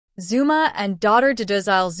Zuma and daughter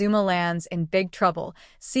Duduzile Zuma lands in big trouble.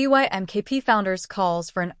 See why MkP founders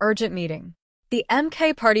calls for an urgent meeting. The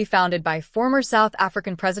MK party, founded by former South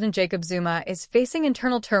African President Jacob Zuma, is facing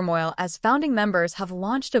internal turmoil as founding members have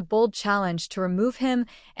launched a bold challenge to remove him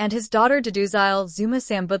and his daughter Duduzile Zuma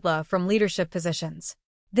Sambudla from leadership positions.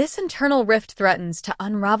 This internal rift threatens to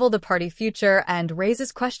unravel the party future and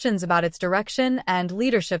raises questions about its direction and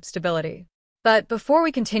leadership stability. But before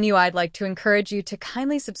we continue, I'd like to encourage you to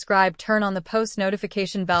kindly subscribe, turn on the post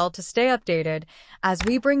notification bell to stay updated as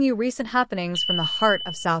we bring you recent happenings from the heart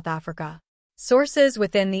of South Africa. Sources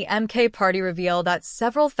within the MK party reveal that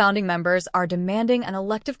several founding members are demanding an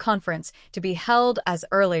elective conference to be held as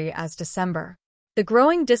early as December. The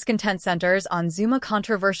growing discontent centers on Zuma's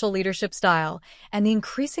controversial leadership style and the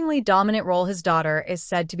increasingly dominant role his daughter is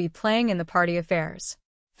said to be playing in the party affairs.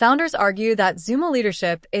 Founders argue that Zuma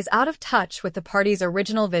leadership is out of touch with the party's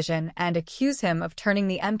original vision and accuse him of turning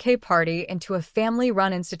the MK party into a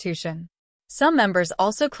family-run institution. Some members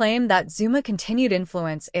also claim that Zuma's continued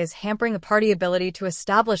influence is hampering the party's ability to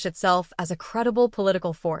establish itself as a credible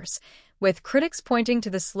political force, with critics pointing to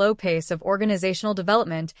the slow pace of organizational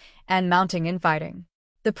development and mounting infighting.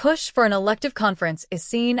 The push for an elective conference is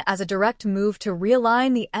seen as a direct move to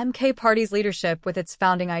realign the MK party's leadership with its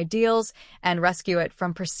founding ideals and rescue it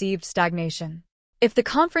from perceived stagnation. If the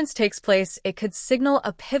conference takes place, it could signal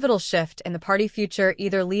a pivotal shift in the party future,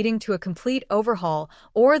 either leading to a complete overhaul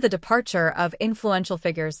or the departure of influential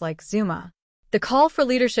figures like Zuma. The call for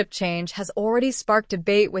leadership change has already sparked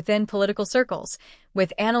debate within political circles,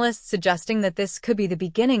 with analysts suggesting that this could be the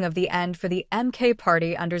beginning of the end for the MK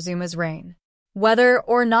party under Zuma's reign. Whether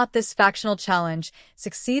or not this factional challenge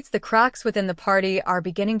succeeds, the cracks within the party are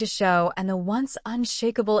beginning to show, and the once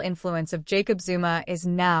unshakable influence of Jacob Zuma is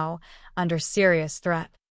now under serious threat.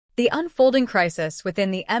 The unfolding crisis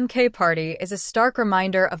within the MK party is a stark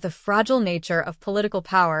reminder of the fragile nature of political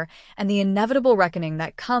power and the inevitable reckoning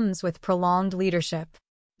that comes with prolonged leadership.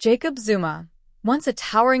 Jacob Zuma, once a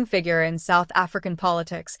towering figure in South African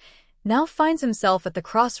politics, now finds himself at the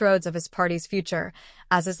crossroads of his party's future,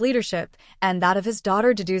 as his leadership, and that of his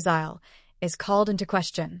daughter Duduzile, is called into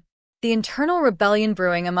question. The internal rebellion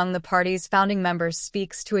brewing among the party's founding members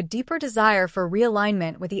speaks to a deeper desire for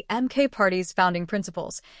realignment with the MK party's founding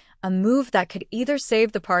principles, a move that could either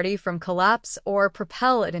save the party from collapse or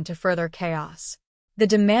propel it into further chaos. The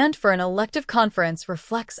demand for an elective conference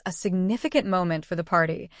reflects a significant moment for the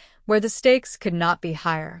party, where the stakes could not be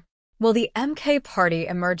higher. Will the MK party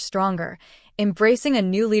emerge stronger, embracing a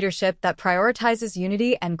new leadership that prioritizes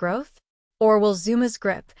unity and growth? Or will Zuma's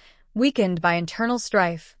grip, weakened by internal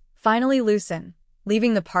strife, finally loosen,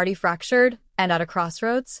 leaving the party fractured and at a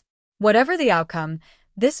crossroads? Whatever the outcome,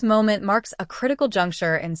 this moment marks a critical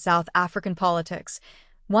juncture in South African politics,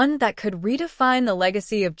 one that could redefine the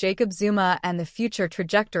legacy of Jacob Zuma and the future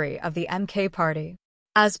trajectory of the MK party.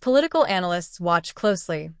 As political analysts watch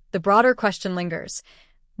closely, the broader question lingers.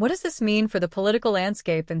 What does this mean for the political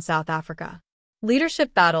landscape in South Africa?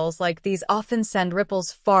 Leadership battles like these often send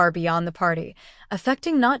ripples far beyond the party,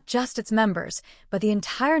 affecting not just its members, but the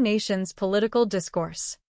entire nation's political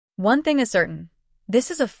discourse. One thing is certain, this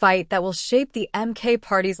is a fight that will shape the MK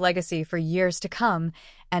party's legacy for years to come,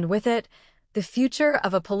 and with it, the future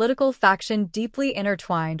of a political faction deeply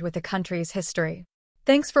intertwined with the country's history.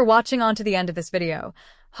 Thanks for watching on to the end of this video.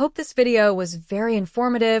 Hope this video was very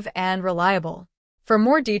informative and reliable. For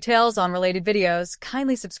more details on related videos,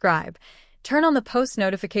 kindly subscribe, turn on the post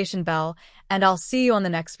notification bell, and I'll see you on the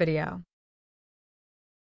next video.